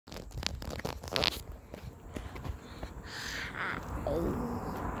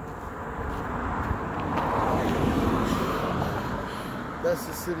That's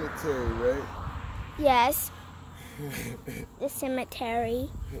the cemetery, right? Yes. The cemetery.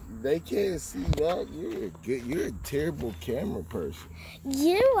 They can't see that. You're a terrible camera person.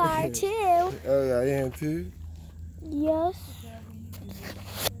 You are too. Oh, I am too? Yes.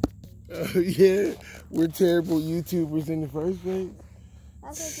 Oh, yeah? We're terrible YouTubers in the first place?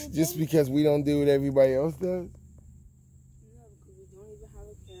 That's what you Just think? because we don't do what everybody else does? No, because we don't even have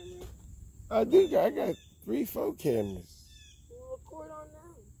a camera. I got 3, 4 cameras. We'll record on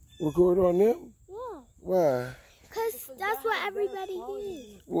them. Record on them? Yeah. Why? Because that's what everybody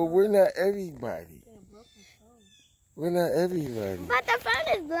does. Well, we're not everybody. We're not everybody. But the phone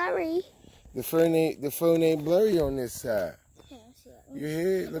is blurry. The phone ain't blurry on this side. Yeah, see it. Your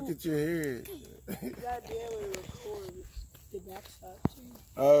head, look at your head. You gotta be able to record the back side too.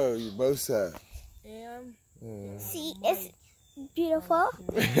 Oh, you both sides. And See, it's beautiful.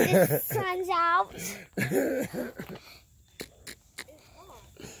 The sun's out.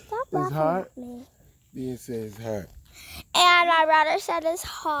 Stop laughing hot? at me. Dean says it's hot. And my brother said it's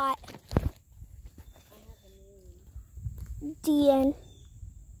hot. Dean.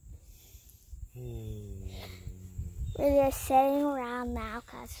 We're just sitting around now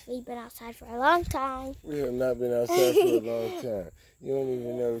because we've been outside for a long time. We have not been outside for a long time. You don't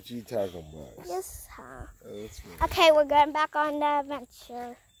even know what you're talking about. Yes, huh? Oh, that's right. Okay, we're going back on the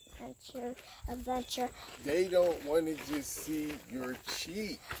adventure. They don't want to just see your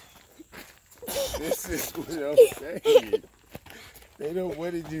cheek. This is what I'm saying. They don't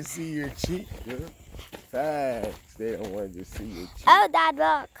want to just see your cheek, girl. Facts. They don't want to just see your cheek. Oh, Dad,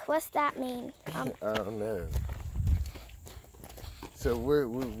 look. What's that mean? I don't know. So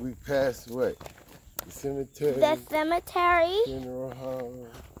we passed what? The cemetery. The cemetery. Funeral home.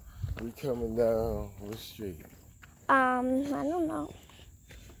 We coming down what street? I don't know.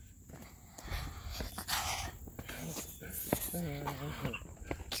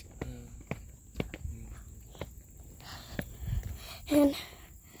 And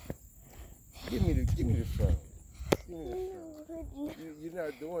Give me the phone. You're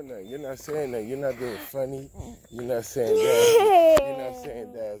not doing that. You're not saying that. You're not being funny. You're not saying that. You're not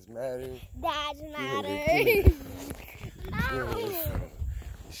saying Dad's matter. Dad's matter.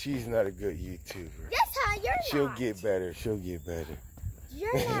 She's not a good YouTuber. Yes, huh? You're She'll not. get better. She'll get better.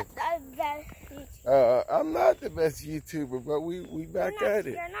 You're not the best. I'm not the best YouTuber, but we back at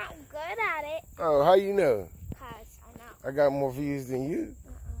it. You're not good at it. Oh, how you know? Because I know. I got more views than you.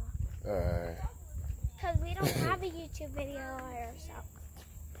 Alright. Because we don't have a YouTube video ourselves.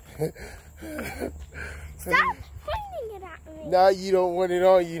 Stop pointing it at me. Now you don't want it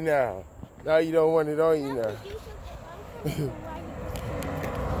on you now. Now you don't want it on you now.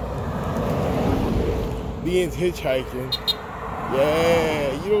 Being hitchhiking.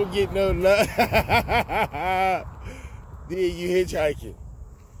 Yeah, you don't get no love. Then you hitchhiking.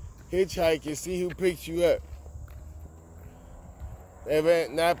 Hitchhiking, see who picks you up. If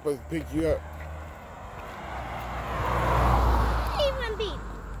Aunt Napa pick you up. Even beat.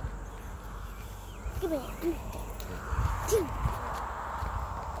 Come here.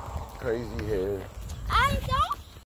 Crazy hair. I don't